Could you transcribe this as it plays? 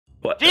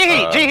What?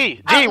 Gee,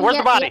 where's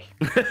the body?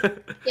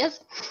 Yes.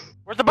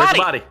 Where's the Where's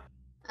body? the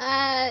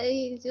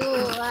body?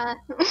 The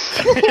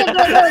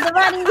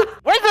body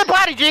Where's the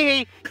body,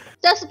 Gee?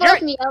 just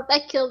brought me up. I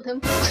killed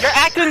him. You're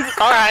acting.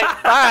 All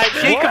right.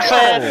 She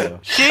confessed.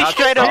 She That's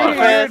straight up fine. You're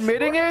confessed.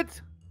 admitting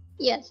it?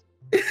 Yes.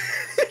 Who'd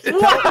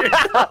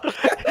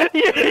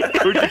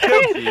you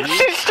kill, Gee?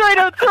 She's straight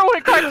up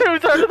throwing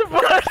cartoons under the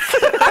bus.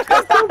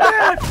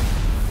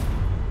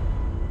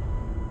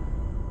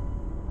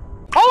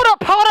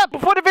 Hold up!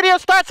 Before the video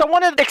starts, I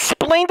want to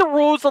explain the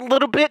rules a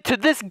little bit to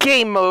this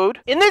game mode.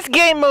 In this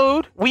game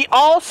mode, we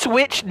all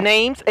switched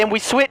names and we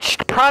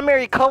switched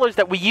primary colors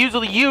that we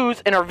usually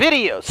use in our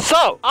videos.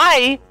 So,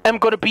 I am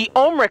going to be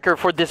Omewrecker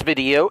for this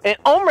video, and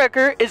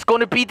Omewrecker is going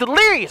to be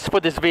Delirious for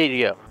this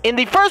video. In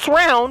the first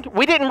round,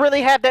 we didn't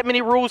really have that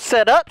many rules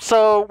set up,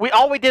 so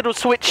all we did was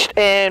switch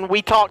and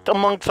we talked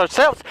amongst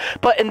ourselves.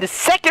 But in the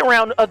second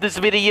round of this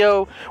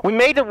video, we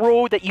made a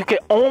rule that you can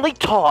only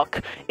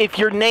talk if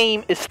your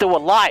name is still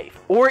alive,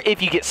 or if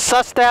you get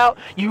sussed out,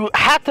 you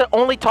have to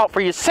only talk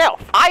for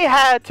yourself. I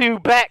had to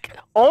back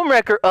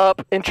Omewrecker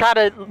up and try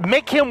to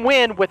make him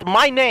win with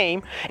my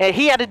name, and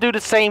he had to do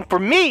the same for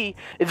me.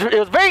 It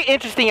was very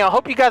interesting. I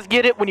hope you guys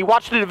get it when you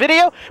watch the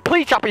video.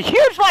 Please drop a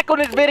huge like on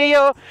this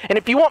video, and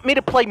if you want me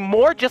to play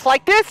more just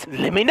like this,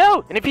 let me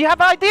know. And if you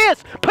have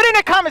ideas, put it in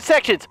the comment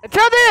sections.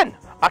 Until then,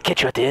 I'll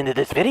catch you at the end of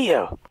this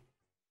video.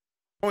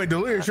 Wait,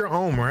 Delirious, you're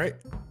home, right?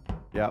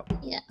 Yep.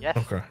 Yeah. Yes.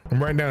 Okay.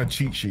 I'm writing down a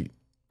cheat sheet.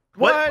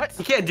 What?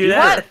 You can't do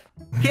that.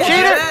 You can't do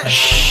Cheater! that.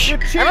 Shh!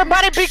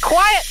 Everybody be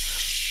quiet!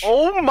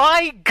 Oh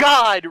my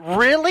god,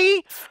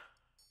 really?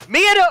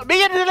 Me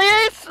and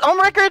Delirious?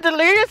 Omewrecker and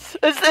Delirious?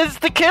 Is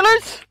the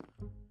killers?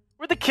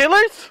 We're the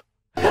killers?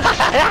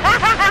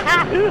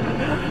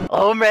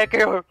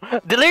 Omewrecker,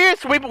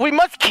 Delirious, we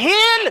must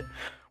kill!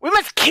 We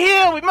must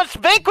kill! We must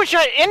vanquish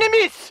our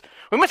enemies!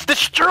 We must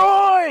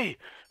destroy!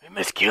 We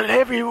must kill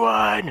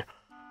everyone!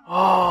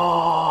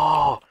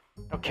 Oh,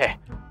 okay.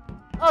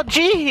 Oh,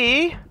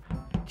 Gee,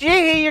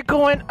 you're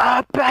going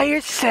up by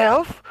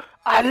yourself,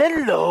 all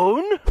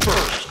alone.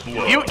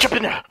 You jump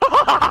in there.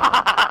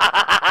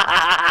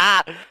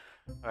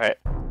 All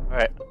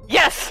right.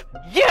 Yes.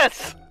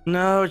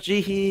 No,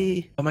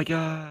 Gee. Oh my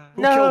god.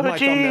 Who No, killed my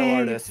gee. thumbnail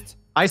artist?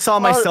 I saw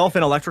myself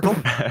in electrical.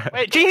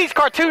 Wait, Gee's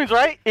cartoons,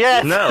 right?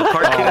 Yes. No,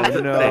 cartoon.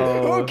 Oh,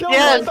 no. Who killed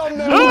Yes. my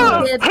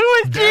thumbnail? Who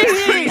is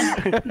Gee? He's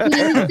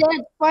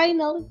dead,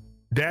 finally.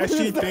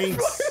 Dashy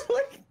thinks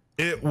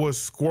it was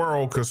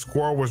Squirrel because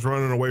Squirrel was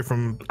running away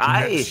from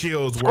Aye.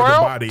 Shields where the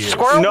Squirrel? body is.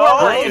 Squirrel? No,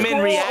 Well, I am in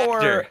Squirrel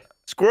reactor.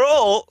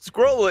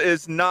 Squirrel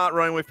is not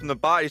running away from the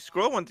body.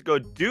 Squirrel went to go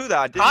do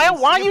that. Didn't Kyle,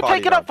 even why see are you a body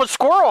taking though. up for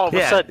Squirrel all of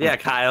a sudden? Yeah,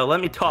 Kyle, let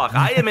me talk.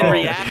 I am in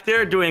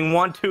reactor doing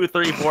 1, 2,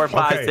 3, 4,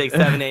 5, Okay. 6,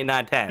 7, 8,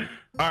 9, 10.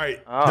 All right,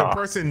 Oh. the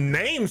person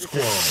named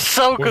Squirrel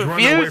So was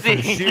running away from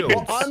confusing. Shields.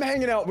 Well, I'm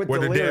hanging out with Where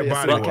the dead Delirious in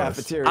body the was.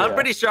 cafeteria. I'm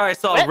pretty sure I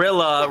saw What?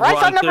 Rilla Bryce,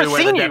 I've run never through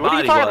where seen the you. dead What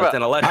are you body talking was about?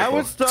 in I electrical.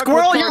 was stuck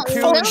Squirrel, with you cartoons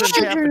in fuck.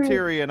 the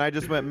cafeteria, and I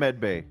just went med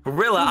bay.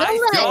 Rilla, I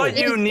Rilla saw is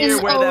you near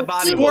in where that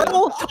body was.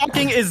 Squirrel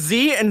talking is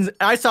Z, and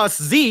I saw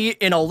Z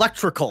in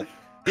electrical.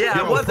 Yeah,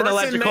 Yo, I wasn't person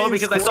electrical named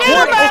because I saw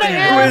Squirrel. Get him outta Rilla.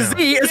 here! Who is Z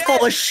is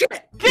full of shit.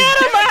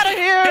 Get him out of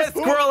here! Get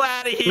Squirrel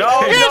out of here!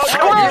 No, Get no,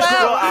 Squirrel get out.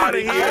 Squirrel out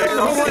of here.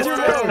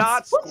 Squirrel.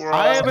 Not Squirrel.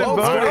 I haven't I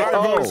voted. voted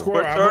Oh, Squirrel.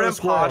 We're I third voted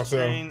Squirrel, so.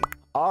 imposting.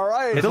 all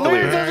right. It's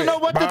Delirious weird. doesn't know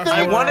what to Bye, think. I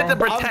Squirrel. wanted to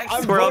protect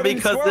I'm Squirrel voting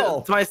because Squirrel.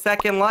 it's my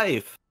second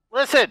life.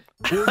 Listen,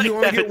 You only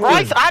get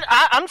Bryce, one.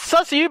 I'm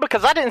sus of you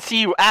because I didn't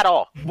see you at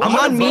all. I'm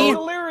on me.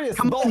 Delirious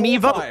Come the on, me,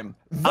 whole vote. time.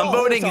 I'm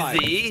voting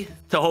Z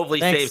to hopefully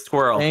Thanks. save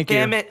Squirrel. Thank you.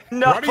 Damn it.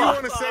 No. Why do you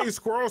want to say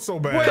Squirrel so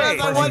bad? Because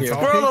I want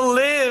Squirrel to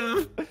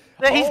live.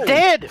 He's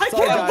dead.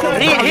 Sorry,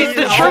 guys. He's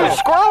the true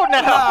squirrel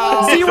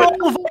now. Zero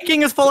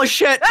Viking is full of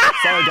shit.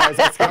 Sorry, guys.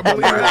 I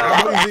believe that. I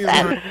believe he's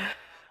lying.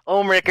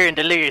 Omewrecker and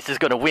Delirious is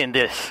gonna win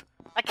this.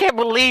 I can't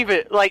believe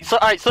it. Like, so,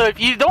 all right. So if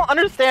you don't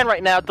understand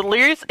right now,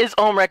 Delirious is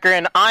Omewrecker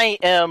and I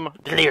am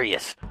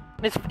Delirious.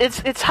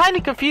 It's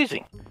highly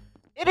confusing.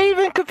 It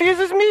even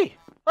confuses me.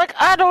 Like,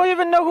 I don't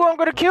even know who I'm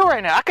gonna kill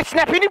right now. I could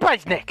snap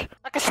anybody's neck.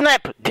 I could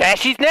snap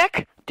Dashy's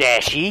neck.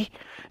 Dashy.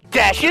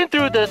 Dashing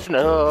through the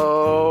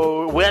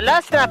snow. Will I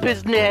snap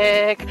his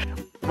neck?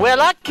 Will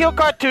I kill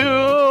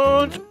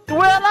cartoons?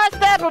 Will I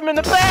stab him in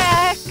the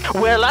back?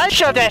 Will I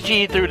shove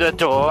Dashy through the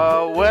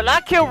door? Will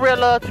I kill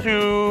Rilla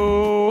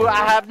too?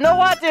 I have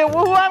no idea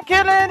who I'm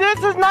killing. This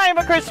is not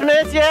even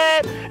Christmas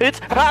yet. It's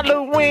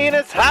Halloween.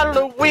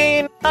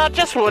 I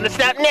just want to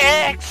snap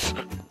necks.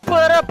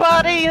 Put a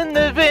body in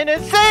the bin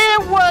and say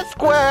it was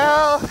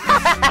Squirrel.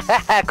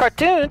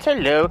 Cartoons,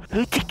 hello.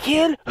 Who to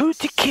kill?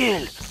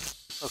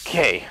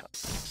 Okay.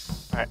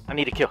 Alright, I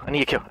need to kill. Come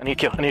back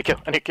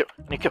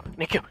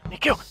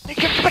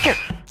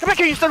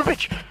here, you son of a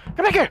bitch.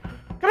 Come back here.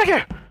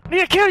 I need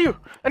to kill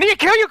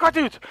you,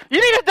 cartoons. You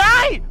need to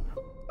die.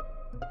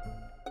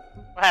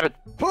 What happened?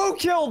 Who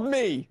killed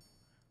me?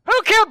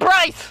 Who killed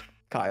Bryce?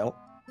 Kyle.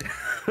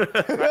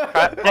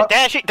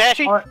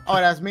 Dashy? Oh,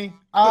 that's me.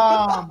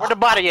 Where the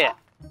body at?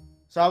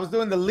 So I was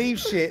doing the leave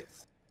shit,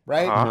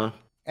 right?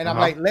 and I'm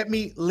like, let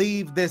me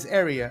leave this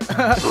area.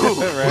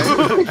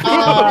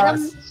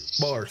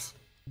 Bars.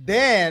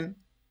 Then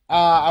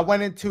I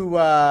went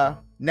into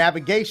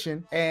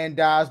navigation, and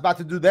I was about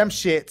to do them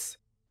shits,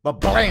 but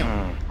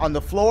blam, on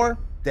the floor,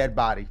 dead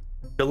body.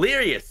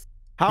 Delirious.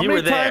 How You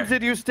many were there. times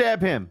did you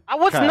stab him? I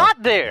was Kyle.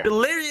 not there.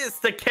 Delirious,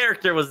 the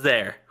character was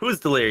there. Who's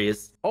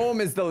Delirious?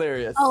 Is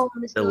delirious. Oh,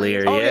 Mr.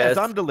 Delirious. Oh yes,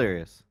 I'm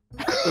delirious.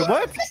 Wait,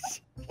 what?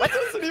 That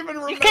doesn't even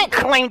remember. You can't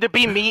claim to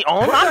be me, Om.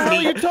 What the I'm hell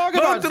are you me. talking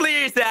Move about?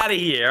 Delirious out of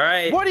here, all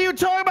right? What are you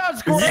talking about,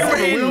 Squirrel? You were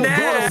in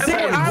there. See,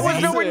 I was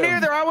nowhere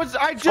near there.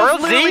 I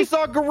just literally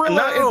saw Gorilla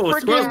No,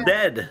 and Squirrel's freaking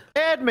dead.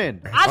 admin.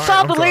 I All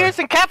saw right, I'm Delirious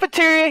in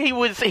cafeteria. He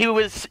was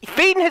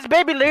feeding his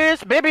baby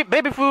Delirious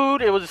baby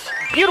food. It was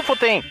a beautiful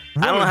thing.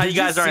 I don't know how Did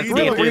you guys aren't see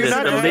seeing the- through this.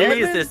 You're not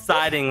Delirious admin? is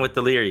siding with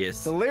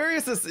Delirious.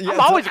 Delirious is. I'm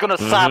always gonna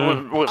side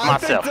with I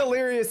myself. think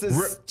Delirious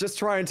is just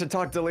trying to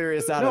talk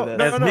Delirious out of this.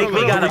 That's Nick,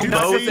 we gotta Did you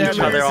vote see each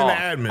other Delirious in the off.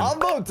 admin? I'll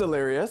vote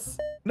Delirious.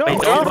 No,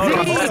 Wait, don't vote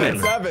on Z. seven.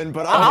 7,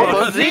 but I'll I'll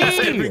vote vote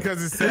Z.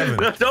 Because it's 7.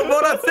 Don't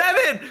vote on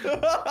 7!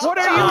 What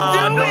are you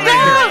Oh, doing?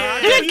 no.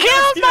 You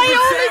killed my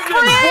only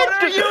friend. What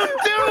are you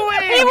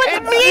doing? He was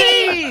It's me.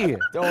 Z.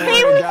 Don't He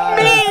worry, was guys.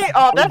 me.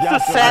 Oh, that's We the got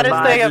this. saddest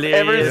Bye, thing I've Delirious.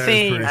 ever That's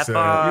seen. pretty Have sad.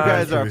 fun. You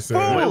guys That's are pretty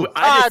sad. fools. I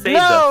just saved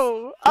us.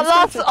 No. I Who's gonna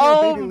lost take care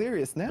of Baby Om.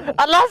 Delirious now?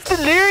 I lost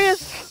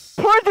Delirious.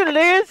 Poor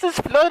Delirious is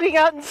floating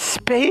out in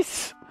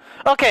space.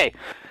 Okay.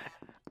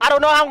 I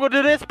don't know how I'm gonna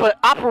do this, but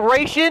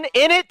Operation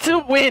In It to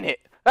Win It.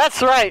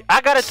 That's right.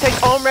 I gotta take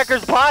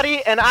Omwrecker's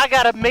body and I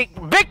gotta make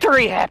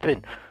victory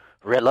happen.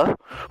 Rilla,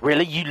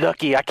 you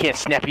lucky I can't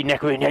snap your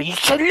neck right now. You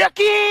so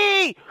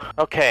lucky!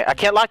 Okay, I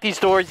can't lock these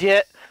doors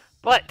yet,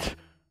 but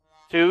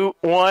 2,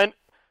 1.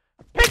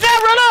 Pick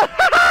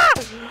that,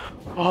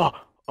 Rilla! Oh,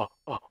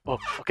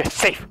 okay,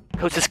 safe.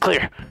 Coast is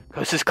clear.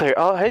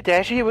 Oh, hey,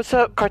 Dashy, what's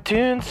up,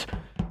 cartoons?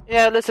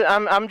 Yeah, listen,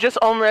 I'm just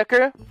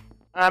Omwrecker.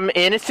 I'm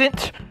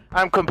innocent.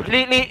 I'm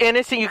completely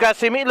innocent. You guys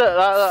see me? Look,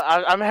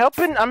 I'm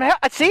helping.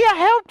 See, I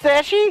helped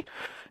Dashy,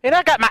 and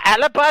I got my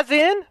alibis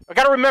in. I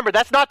gotta remember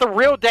that's not the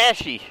real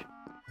Dashy.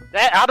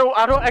 That I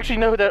don't actually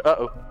know that.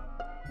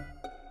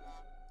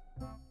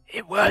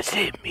 It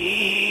wasn't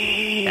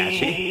me.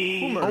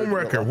 Dashy?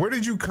 Omwrecker, where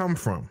did you come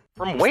from?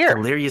 From where?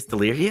 Delirious?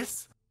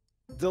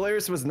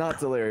 Delirious was not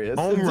Delirious.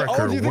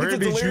 Omwrecker, do you think where it's a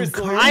did you Delirious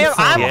come Delirious?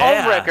 I'm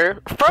Yeah.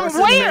 Omwrecker. From What's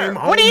his where?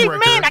 name, What do you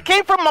Omwrecker? mean? I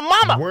came from my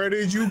mama. Where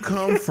did you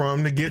come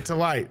from to get to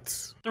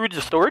lights? Through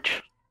the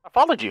storage. I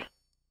followed you.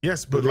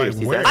 Yes, but like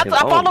He's where? I asking-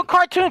 follow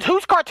cartoons.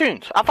 Whose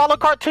cartoons? I follow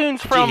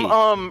cartoons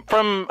from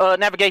Gee.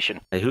 navigation.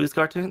 Hey, who's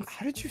cartoons?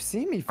 How did you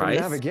see me from Bryce?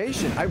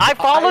 navigation? I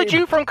followed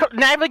you from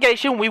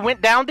navigation. We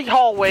went down the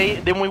hallway,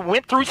 then we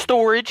went through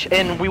storage,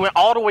 and we went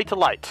all the way to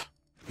lights.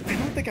 I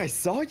don't think I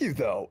saw you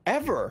though,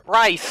 ever.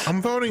 Bryce.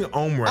 I'm voting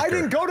Omwrecker. I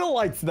didn't go to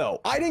lights though.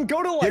 I didn't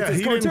go to lights. Yeah, as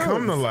he didn't come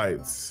cartoons. to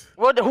lights.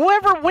 Well,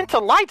 whoever went to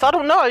lights, I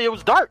don't know. It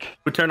was dark.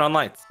 Who turned on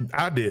lights?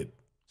 I did.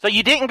 So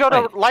you didn't go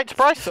to Wait. lights,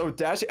 Bryce? So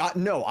Dash,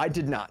 no, I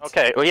did not.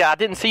 Okay. Well, yeah, I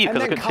didn't see you And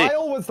because I then couldn't see.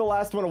 Kyle was the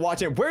last one to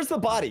watch it. Where's the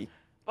body?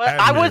 But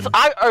I was,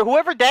 Admin. or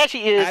whoever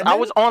Dashy is, I Admin?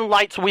 was on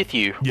lights with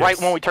you Yes. right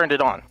when we turned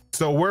it on.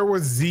 So where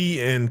was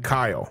Z and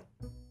Kyle?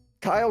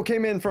 Kyle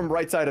came in from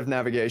right side of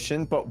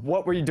navigation, but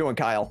what were you doing,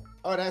 Kyle?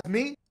 Oh, that's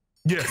me?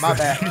 Yes. My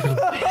bad.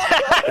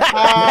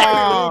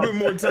 a little bit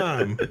more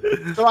time.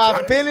 So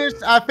I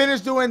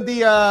finished doing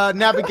the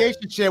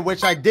navigation shit,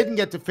 which I didn't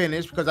get to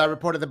finish because I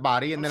reported the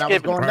body, and then I was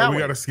Skip. going All right, that we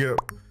way. gotta skip.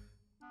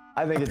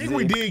 I think I it's think Z.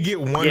 we did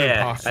get one Yeah,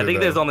 imposter. I think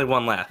though. there's only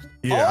one left.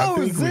 Yeah, Oh, I think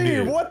we Z,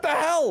 did. what the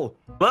hell?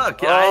 Look,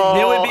 I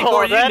knew it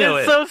before you that knew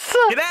is it. so sus.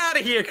 Get out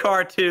of here,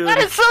 cartoon. That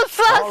is so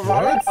sus. All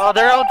right. Oh,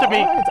 they're on to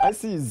me. All right, I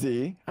see you,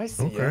 Z. I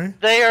see you. Okay.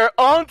 They are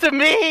on to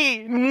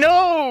me.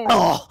 No.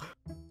 Oh,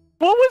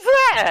 What was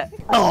that?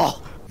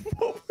 oh,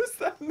 What was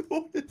that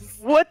noise?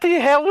 What the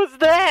hell was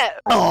that?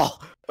 oh.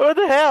 What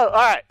the hell? All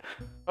right.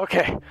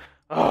 Okay.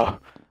 Oh,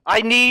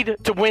 I need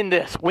to win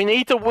this. We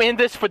need to win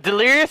this for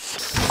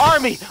Delirious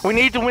Army. We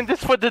need to win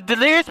this for the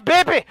Delirious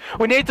Baby.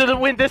 We need to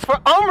win this for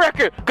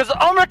Omwrecker, because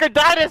Omwrecker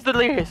died as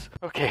Delirious.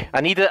 Okay.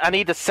 I need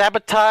to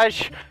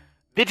sabotage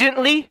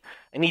vigilantly.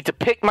 I need to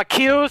pick my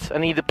kills. I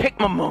need to pick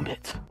my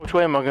moments. Which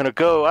way am I gonna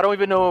go? I don't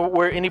even know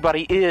where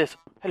anybody is.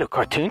 Hello,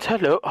 cartoons.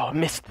 Hello. Oh, I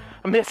missed.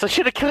 I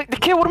should have clicked the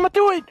kill. What am I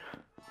doing?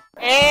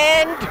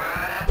 And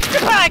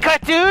goodbye,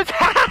 cartoons.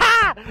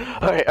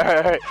 all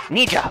right.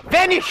 Ninja,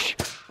 vanish.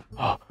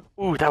 Oh,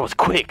 ooh, that was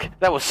quick.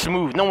 That was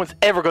smooth. No one's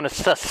ever gonna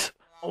sus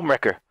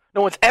Omwrecker.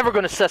 No one's ever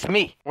gonna sus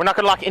me. We're not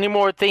gonna lock any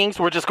more things.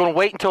 We're just gonna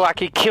wait until I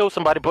can kill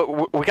somebody.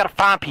 But we gotta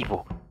find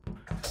people.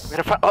 We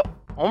gotta find. Oh,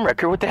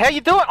 Omwrecker, what the hell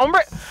you doing?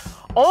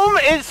 Om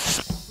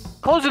is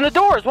closing the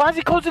doors. Why is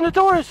he closing the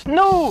doors?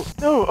 No.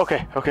 Okay.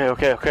 Where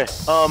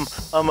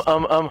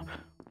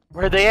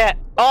are they at?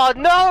 Oh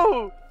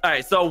no! All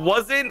right, so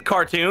wasn't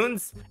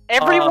cartoons?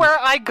 Everywhere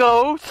I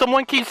go,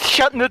 someone keeps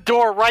shutting the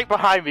door right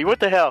behind me. What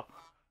the hell?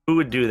 Who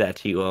would do that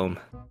to you,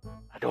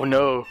 I don't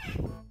know.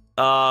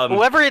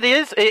 Whoever it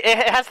is, it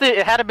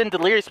had to been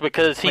Delirious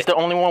because he's the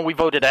only one we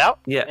voted out.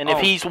 Yeah. And if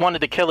he's one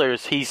of the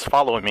killers, he's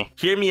following me.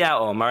 Hear me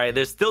out, all right?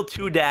 There's still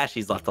 2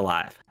 Dashies left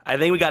alive. I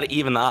think we got to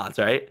even the odds,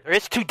 right? There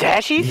is 2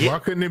 Dashies? Why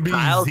couldn't it be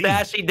Kyle's Z?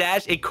 Dashy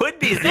Dash. It could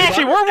be Z.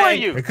 Dashy, where were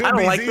you? It could I don't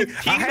be like Z. the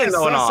I teasing had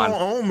going sus on.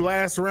 on Ohm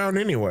last round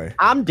anyway.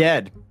 I'm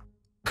dead.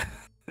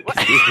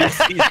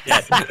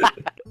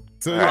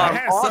 So I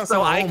had sus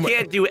Also, on I Ohm.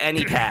 can't do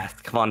any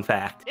task. Fun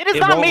fact. It is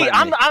not won't me. let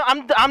I'm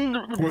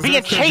Was being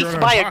that 'cause you're chased an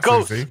by a imposter,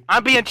 ghost. see?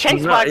 I'm being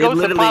chased No, by a it ghost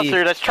literally-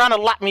 imposter that's trying to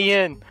lock me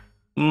in.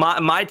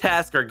 My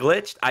tasks are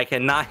glitched. I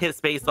cannot hit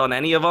space on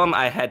any of them.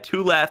 I had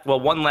 2 left. Well,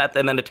 1 left,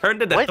 and then it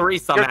turned into What? 3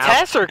 somehow. Your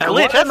tasks are And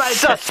glitched. one of my That's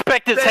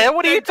suspect as They- hell.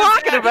 What are they you just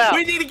talking said, about?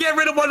 We need to get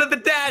rid of one of the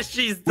Dashies,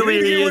 We need to get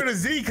Delirious. rid of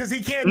Z because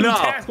he can't do No.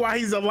 tasks while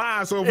he's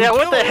alive. So if Yeah, we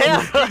what kill the him, hell?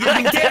 he can do I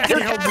can't tasks do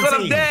to help tasks the when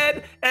I'm team.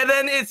 dead, and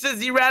then it's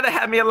just you rather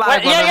have me alive.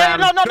 Wait, yeah,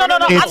 no.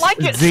 I It's like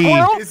it, Z.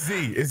 Squirrel. It's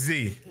Z. It's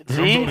Z.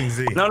 Z? I'm voting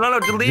Z. No,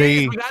 Delirious.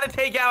 Z. We gotta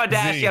take out a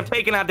Dashie. Z. I'm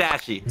taking out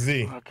Dashie.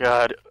 Z. Oh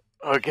god.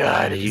 Oh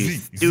god. You Z.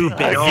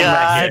 stupid. Oh, Oh my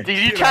God. God. Did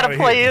you Get try to outta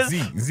play here.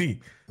 his? Z.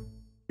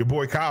 Your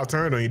boy Kyle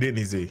turned on you, didn't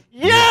he, Z?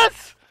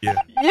 Yes. Yeah.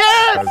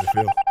 Yes. How does it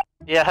feel?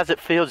 Yeah, how's it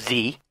feel,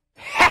 Z?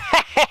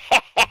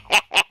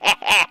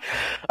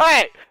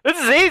 Alright, this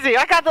is easy.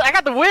 I got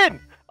the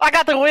win.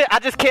 I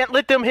just can't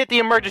let them hit the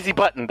emergency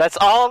button. That's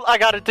all I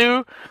gotta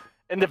do.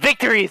 And the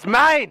victory is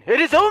mine. It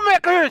is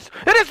Omeckers.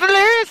 It is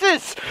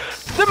Delirious.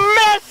 The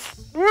mess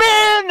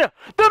men.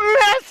 The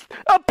mess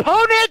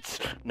opponents.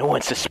 No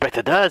one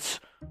suspected us.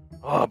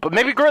 Oh, but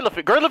maybe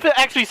Gorillafit. Gorillafit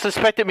actually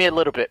suspected me a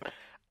little bit.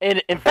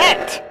 And in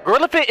fact,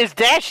 Gorillafit is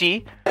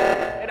Dashy,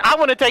 and I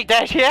want to take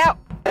Dashy out.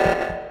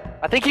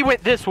 I think he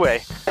went this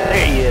way.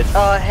 There he is.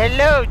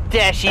 Hello,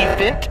 Dashy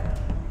Fint.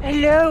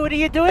 Hello, what are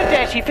you doing,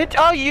 Dashy Fint?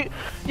 Oh, you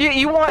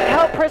want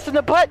help pressing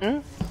the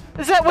button?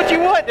 Is that what you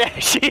want,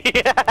 Dashy?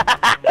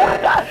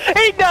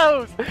 He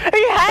knows.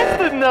 He has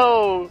to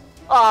know.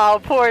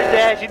 Oh, poor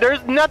Dashy.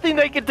 There's nothing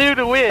they can do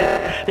to win.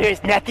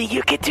 There's nothing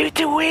you can do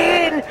to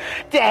win.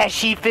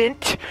 Dashy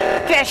Fint.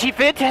 Dashy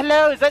Fint,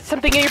 hello. Is that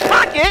something in your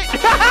pocket?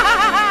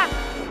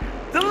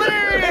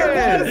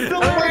 Delirious!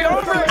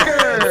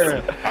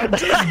 I'm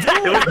just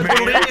doing it,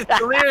 man.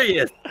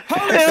 Delirious.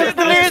 It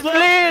was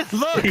Delirious.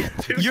 Look,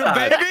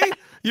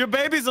 your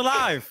baby's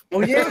alive. Oh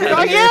yeah,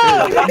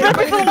 my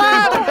baby's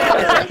alive.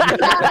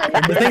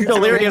 I think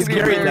Delirious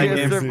carried that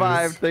game.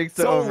 Survived thanks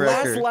to So Ohm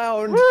last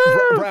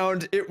Record.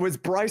 round, it was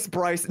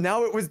Bryce.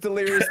 Now it was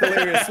Delirious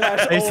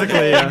slash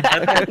Basically, yeah.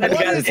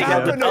 What is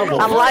happening?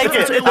 I like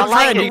it. I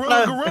like it.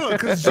 Gorilla,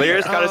 because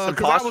Delirious got us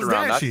imposter was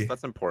round. Dashy.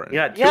 That's important.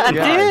 Yeah, Yeah, I two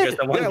did. times, just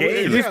in one Yeah,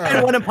 game. If you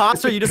find one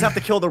imposter, you just have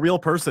to kill the real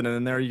person, and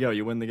then there you go.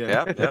 You win the game.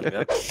 Yep.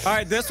 All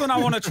right, this one I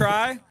want to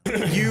try.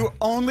 You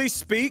only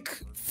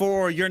speak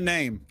for your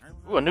name.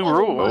 Ooh, a new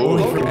rule.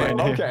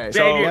 Okay.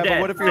 Say you're but what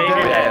what if if you're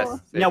dead?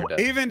 Yeah,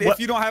 Even if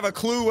you don't have a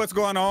clue what's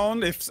going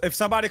on, if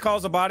somebody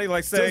calls a body,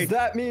 like say, Does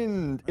that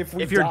mean if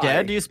you're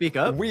dead, do you speak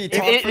up? we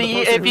talk for the person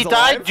If you who's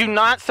died, alive? do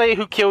not say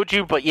who killed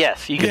you, but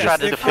yes, you can yes, try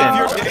to if defend.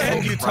 you're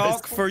dead, you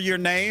talk for your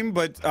name,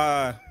 but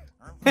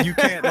you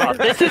can't. Like,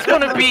 This is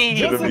gonna be.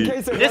 Just in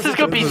case it This is wasn't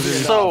gonna be enough.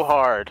 so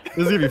hard.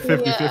 This is gonna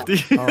be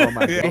 50-50. Oh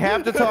my Yeah. We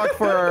have to talk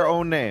for our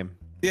own name.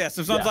 yes,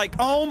 if someone's like,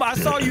 I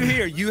saw you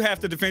here, you have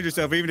to defend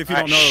yourself, even if you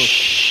don't know.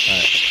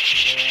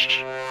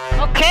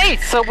 Okay,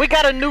 so we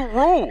got a new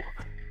rule.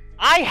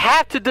 I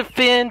have to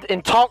defend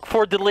and talk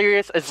for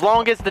Delirious as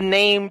long as the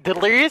name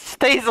Delirious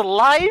stays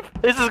alive.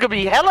 This is gonna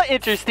be hella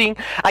interesting.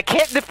 I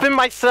can't defend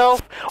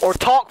myself or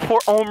talk for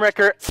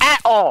Ohmwrecker at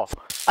all.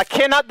 I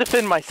cannot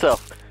defend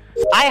myself.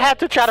 I have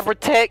to try to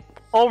protect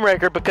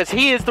Ohmwrecker because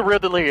he is the real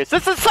Delirious.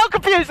 This is so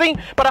confusing,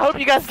 but I hope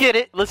you guys get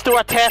it. Let's do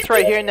our task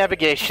right here in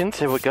Navigations.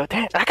 Here we go.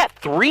 Damn, I got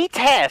 3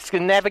 tasks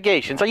in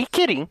Navigations. Are you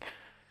kidding?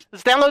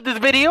 Let's download this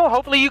video.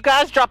 Hopefully you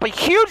guys drop a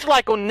huge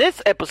like on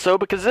this episode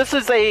because this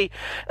is a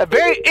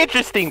very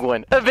interesting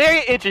one. A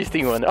very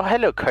interesting one. Oh,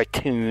 hello,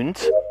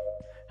 cartoons.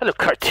 Hello,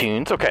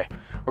 cartoons. Okay,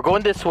 we're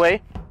going this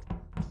way.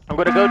 I'm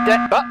going to go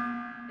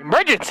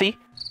emergency.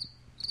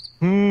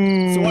 So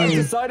I've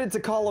decided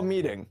to call a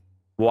meeting.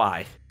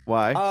 Why?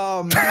 Why?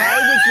 I was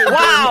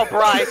Wow,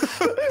 Bryce.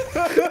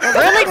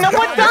 Really? No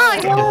one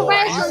died. No,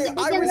 Bryce, I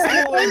because was of-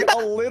 feeling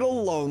a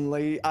little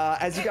lonely.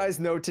 As you guys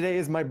know, today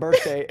is my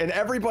birthday, and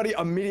everybody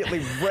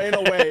immediately ran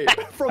away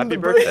from the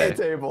birthday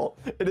table.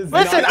 It is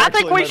Listen, not I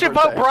think actually we my should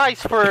birthday. vote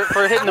Bryce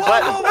for hitting the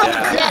button.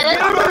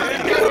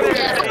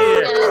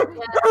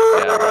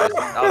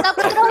 Stop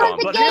it over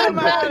the Get game, him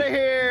out bro. of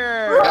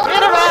here!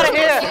 Get him out of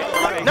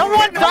here. No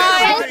one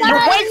died.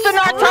 You're wasting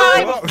our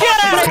time. Get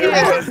out of here.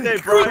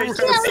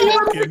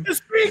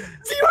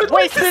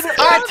 Wasting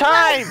our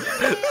time.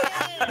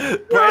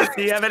 Bryce,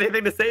 do you have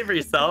anything to say for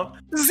yourself?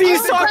 Z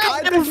saw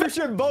I think we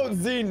should vote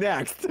Z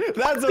next.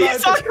 That's what Z I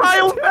saw think.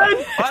 Kyle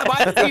Fence.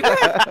 Why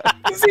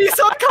is he Z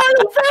saw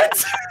Kyle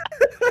Fence.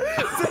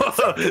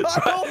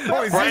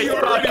 Bryce, you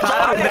already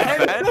voted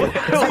that.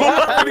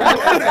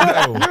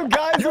 You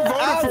guys You are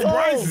voted for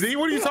Bryce, assholes. Z.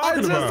 What are you I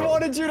talking just about?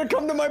 wanted you to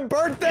come to my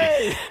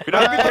birthday. What do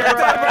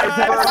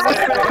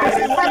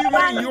you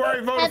mean? You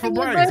already voted for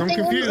Bryce. I'm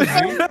confused,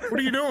 Z. What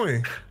are you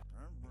doing?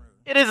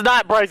 It is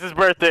not Bryce's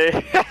birthday.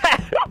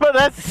 But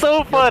that's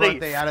so funny.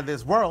 Birthday out of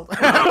this world.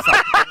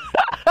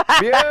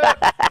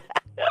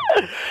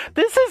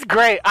 This is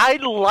great. I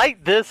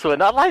like this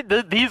one. I like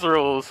these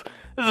rules.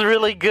 This is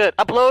really good.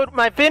 Upload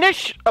my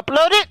finish.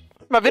 Upload it.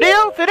 My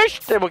video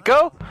finished. There we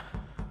go.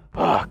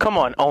 Oh, come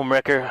on,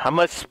 Omewrecker. I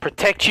must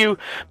protect you.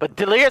 But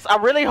Delirious, I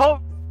really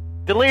hope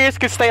Delirious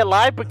can stay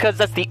alive because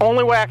that's the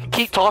only way I can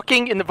keep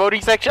talking in the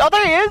voting section. Oh,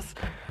 there he is.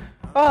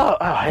 Oh,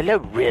 hello,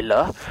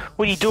 Rilla.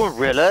 What are you doing,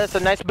 Rilla? It's a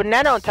nice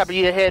banana on top of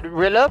your head,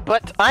 Rilla.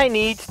 But I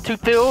need to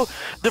fill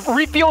the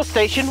refuel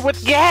station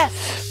with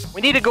gas.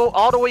 We need to go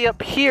all the way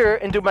up here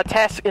and do my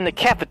task in the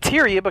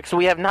cafeteria because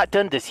we have not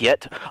done this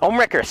yet.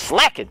 Omewrecker is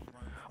slacking.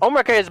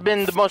 Omewrecker has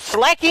been the most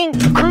slacking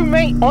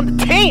crewmate on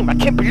the team. I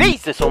can't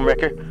believe this,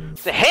 Omewrecker. What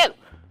the hell?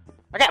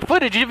 I got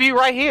footage of you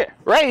right here.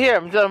 Right here.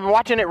 I'm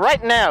watching it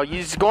right now.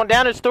 You just going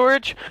down in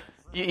storage.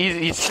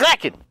 He's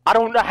slacking. I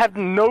have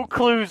no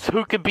clues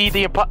who could be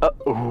the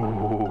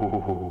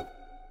ooh.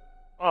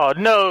 Oh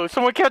no!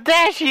 Someone killed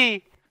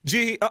Dashy.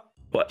 G.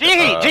 What? G.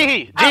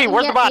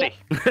 Where's the body?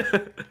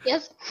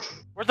 Yes.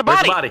 Where's the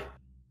body? The body.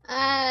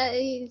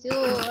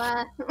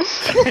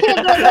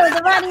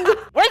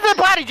 Where's the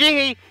body,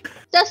 G?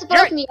 Just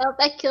brought me up.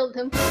 I killed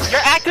him.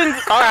 You're acting.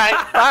 All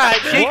right.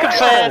 She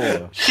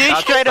confessed. She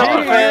straight up Are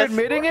you confessed.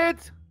 admitting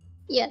it?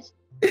 Yes.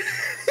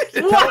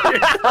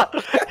 What?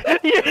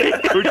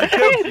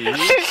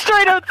 She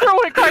straight up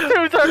throwing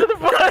cartoons under the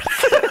bus.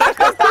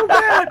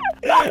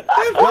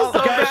 Well,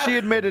 guys, she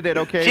admitted it.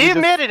 Okay. She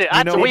admitted it.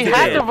 We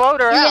had to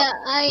vote her out.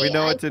 Yeah, We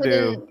know what to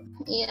do.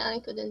 Yeah, I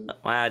couldn't.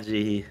 Wow,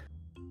 G.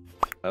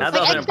 Like, That's I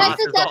an tried to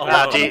imposter all tell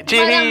out. you.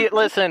 G,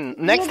 listen.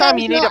 Next time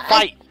you need to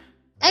fight.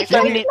 I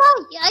can't lie.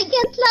 I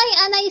can't lie,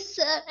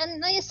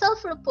 and I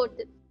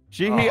self-reported.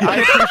 Jihi, I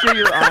appreciate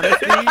your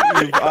honesty.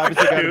 You've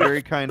obviously got a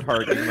very kind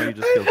heart, even though you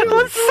just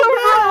killed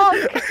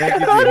someone.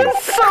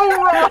 That's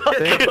so wrong.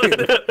 Thank you, That Jihi. is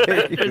so wrong.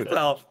 Thank you.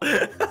 Yourself.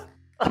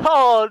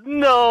 Oh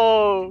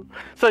no!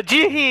 So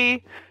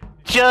Jihi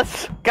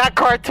just got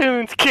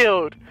cartoons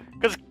killed,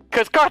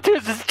 cause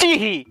cartoons is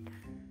Jihi.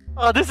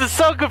 Oh, this is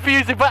so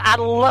confusing, but I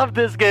love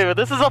this game.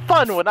 This is a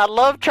fun one. I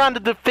love trying to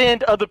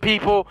defend other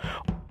people,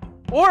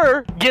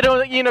 or get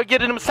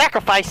getting them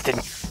sacrificed and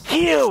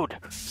killed.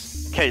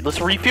 Okay,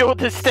 let's refuel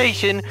this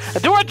station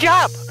and do our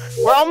job.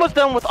 We're almost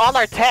done with all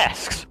our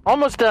tasks.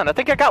 Almost done. I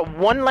think I got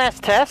one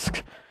last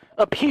task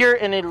up here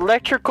in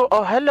electrical.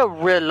 Oh, hello,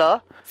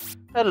 Rilla.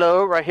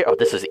 Hello, right here. Oh,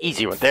 this is an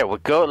easy one. There we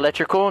go.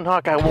 Electrical. Now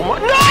I got one more.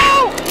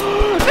 No!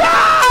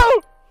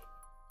 No!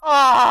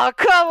 Oh,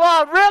 come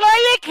on, Rilla. Are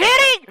you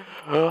kidding?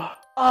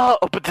 Oh,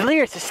 but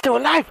Delirious is still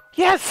alive.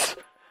 Yes.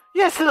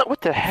 Yes.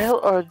 What the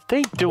hell are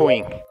they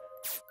doing?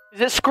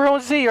 Is it Squirrel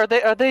and Z? Are they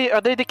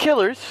the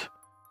killers?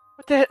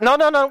 What the hell?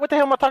 No. What the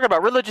hell am I talking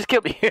about? Rilla just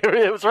killed me.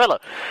 It was Rilla.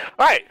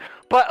 All right,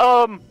 but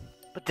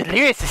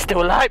Delirious is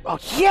still alive. Oh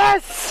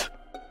yes!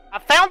 I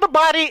found the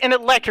body in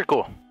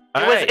electrical.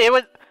 It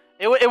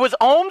was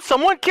Ohm.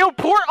 Someone killed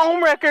poor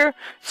Omewrecker,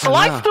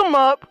 sliced him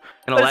up.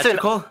 An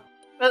electrical?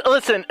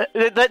 Listen,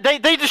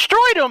 they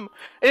destroyed him,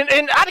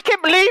 and I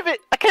can't believe it.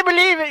 I can't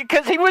believe it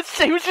because he was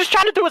just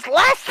trying to do his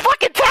last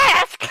fucking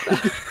task.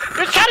 He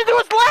was trying to do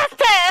his last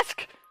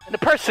task, and the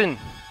person,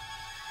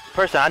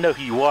 I know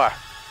who you are.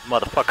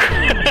 Motherfucker.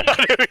 I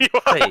know who you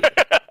are. Wait.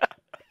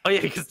 Oh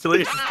yeah, because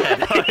Delirious is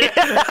dead.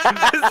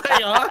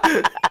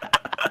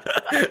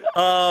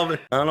 I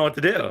don't know what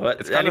to do.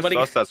 It's kind of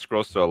sus that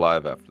Squirrel's still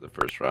alive after the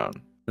first round.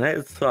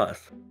 That's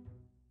sus.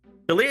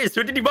 Delirious,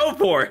 who did you vote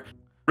for?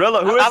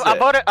 Rilla, who is it?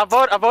 I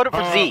voted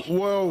for Z.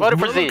 Well, voted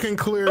for Rilla Z. can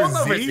clear Don't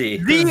vote for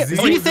Z. Z.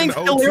 Z thinks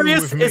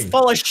Delirious is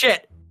full of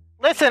shit.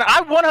 Listen,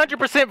 I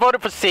 100%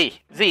 voted for Z.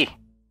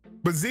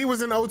 But Z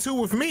was in O2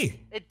 with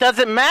me. It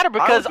doesn't matter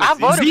because I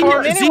voted Z,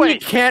 for him anyway.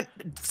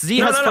 Z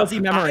has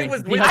fuzzy memory. I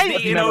was Z with has Z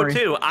fuzzy in memory.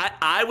 O2.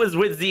 I was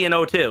with Z in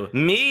O2.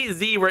 Me,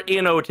 Z were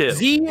in O2.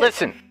 Z,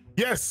 Listen,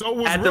 Yes, so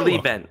was at the Rilla. leave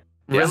event.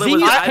 Yeah. Rilla Z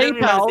was, is I didn't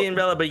remember PayPal. seeing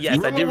Rilla, but yes,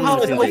 I do PayPal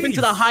remember is seeing open Z.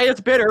 to the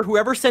highest bidder.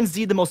 Whoever sends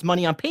Z the most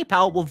money on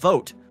PayPal will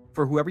vote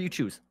for whoever you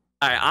choose.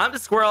 All right, I'm the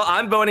Squirrel.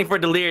 I'm voting for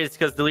Delirious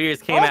because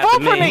Delirious came Oh, after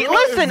vote for me. Rilla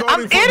is Listen, voting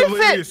I'm for innocent.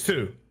 Delirious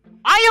too.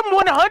 I am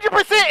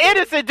 100%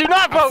 innocent. Do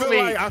not vote me.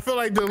 I feel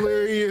like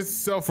Delirious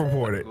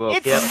self-reported. Well,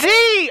 It's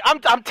Z.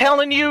 I'm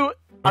telling you.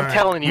 I'm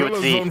telling you, it's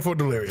Rilla's Z. voting for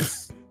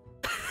Delirious.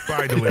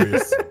 Bye,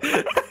 Delirious.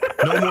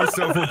 No more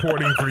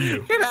self-reporting for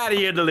you. Get out of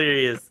here,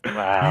 Delirious.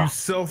 Wow. You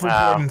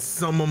self-reporting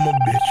son of a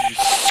bitch.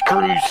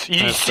 Screws.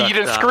 You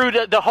done screwed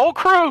the whole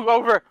crew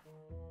over.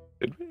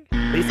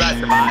 At least I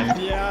survived.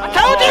 I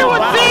told you it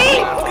was Z.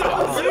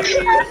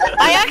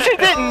 I actually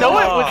didn't know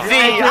it was Z.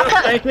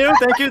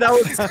 Thank you. That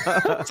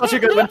was such a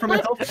good win for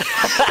myself.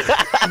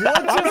 I'm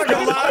not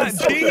gonna lie,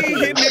 G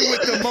hit me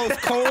with the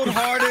most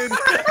cold-hearted,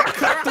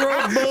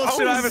 cutthroat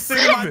bullshit I've ever seen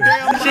in my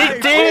damn life.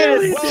 She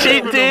did.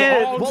 She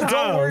did. Well,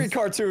 don't worry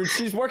sorry, Cartoon.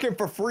 She's working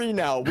for free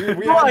now. We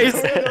Bryce,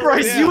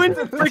 you ain't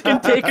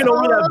freaking taking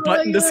over that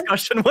button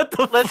discussion. What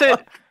the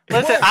fuck?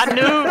 Listen, I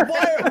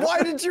knew.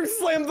 Why did you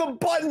slam the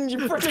button? You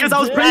freaking. Because I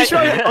was pretty sure.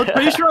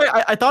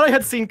 I thought I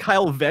had seen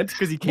Kyle vent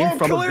because he came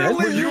from a vent.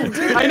 Clearly you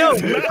did. I know.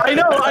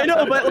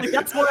 But like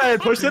that's why I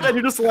had pushed it, and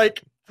you're just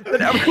like. Then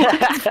everyone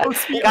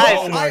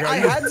Guys,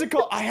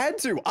 I had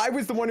to. I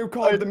was the one who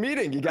called the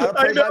meeting. You gotta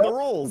play by the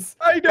rules.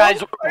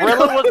 Guys,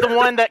 Rilla was the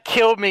one that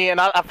killed me,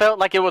 and I felt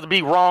like it would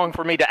be wrong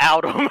for me to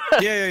out him.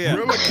 Yeah.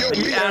 Rilla killed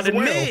me as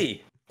well.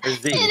 me. It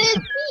is me.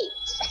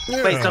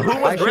 Wait, so who I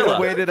was should have Rilla?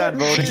 waited on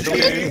voting.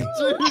 It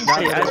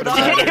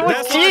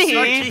was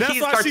G. That's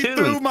why she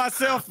threw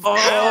myself.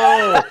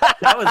 Oh,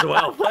 that was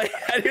well played.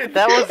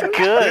 That was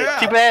good. Yeah.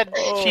 Too bad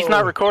she's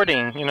not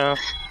recording, you know.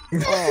 I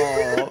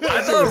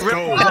thought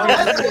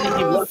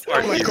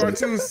Like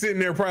Cartoon's sitting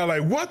there probably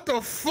like, what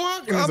the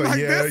fuck? And he's I'm like, like,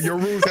 yeah, this- your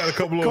rules had a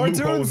couple of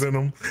loopholes in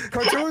them.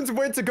 Cartoons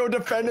went to go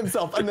defend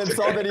himself and then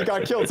saw that he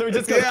got killed, so he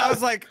just goes, Yeah, I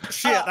was like,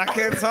 shit, I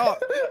can't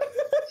talk.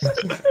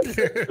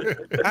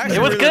 It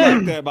was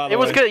good. It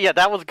was good. Yeah,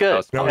 that was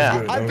good. That was Yeah.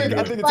 good. I think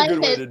it's a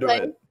good way to do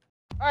it.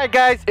 Alright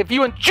guys, if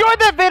you enjoyed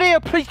that video,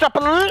 please drop a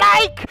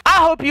like! I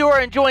hope you are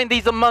enjoying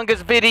these Among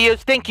Us videos.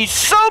 Thank you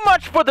so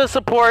much for the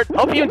support.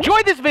 Hope you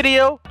enjoyed this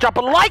video. Drop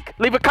a like,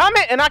 leave a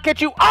comment, and I'll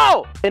catch you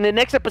all in the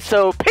next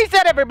episode. Peace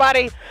out,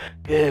 everybody.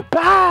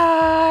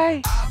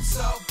 Goodbye. I'm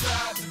so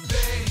proud to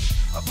be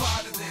a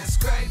part of this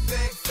great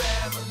big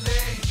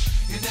family.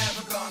 You're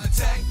never gonna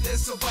take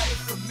this away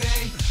from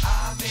me.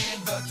 I'm in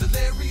the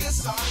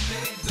delirious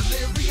army,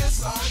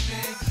 delirious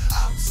army.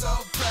 I'm so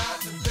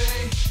proud to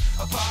be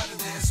a part of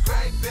this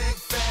great big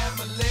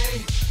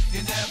family.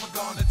 You're never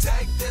gonna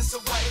take this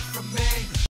away from me.